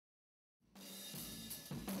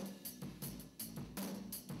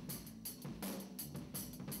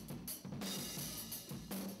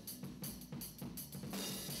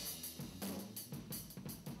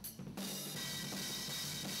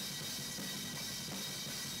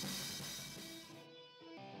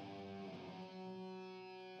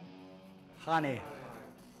Hanney.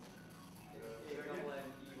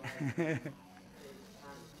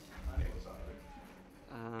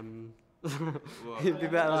 You'd be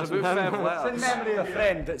better There's about 5 It's in letters. memory of a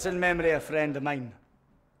friend. It's in memory of a friend of mine.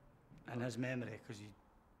 In his memory, because he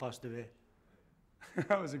passed away.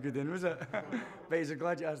 That was a good one, was it? Bet he's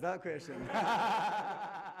glad you asked that question.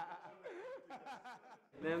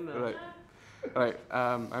 Right,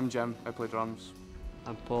 I'm Jim, I play drums.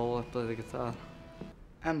 I'm Paul, I play the guitar.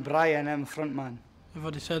 I'm Brian, I'm frontman. I've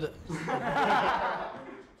already said it.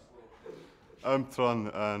 I'm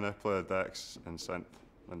Tron and I play the decks and synth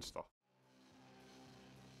and stuff.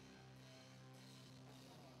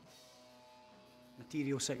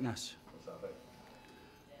 Material sickness. What's that about?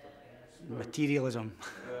 Materialism.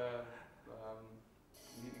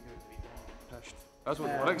 Need to go at the weekend. Pissed. That's what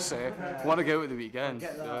the lyrics say. Want to go out at the weekend.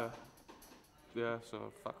 Yeah,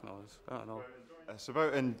 so fuck knows. I don't know. It's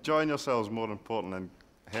about enjoying yourselves more important than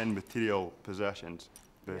having material possessions,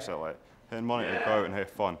 basically. Having money to go out and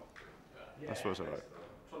have fun. That's what it's about.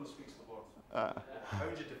 Tron speaks the word. How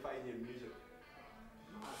would you define your music?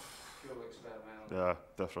 Purely experimental. Yeah,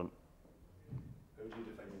 different. How would you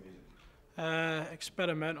define your music?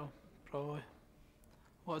 Experimental, probably.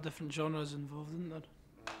 A lot of different genres involved in there.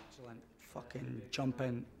 Excellent. Fucking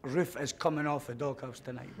jumping. Roof is coming off the Doghouse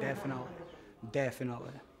tonight, definitely.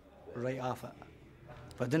 Definitely. Right off it.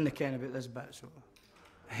 But I didn't care about this bit, so.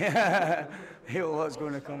 Hear what's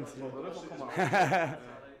going to come through.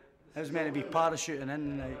 It was meant to be parachuting in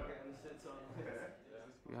tonight.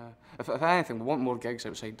 Yeah. If anything, we want more gigs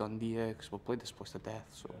outside Dundee, because we've played this place to death,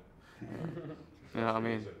 so. You know what I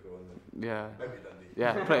mean? Yeah.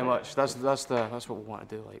 Yeah, pretty much. That's what we want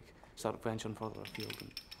to do, like, start venturing further afield.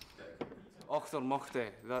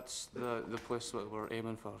 Ochtermochte, that's the place that we're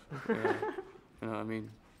aiming for. Yeah. You know what I mean?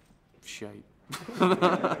 Shite.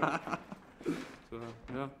 So,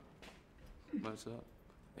 yeah. That's that.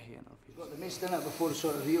 I hate interviews. Got the mist in it before I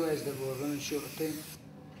sort of realised that we were running short of time.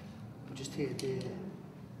 We just had to do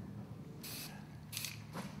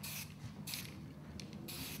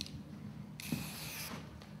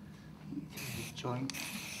joint.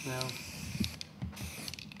 Well,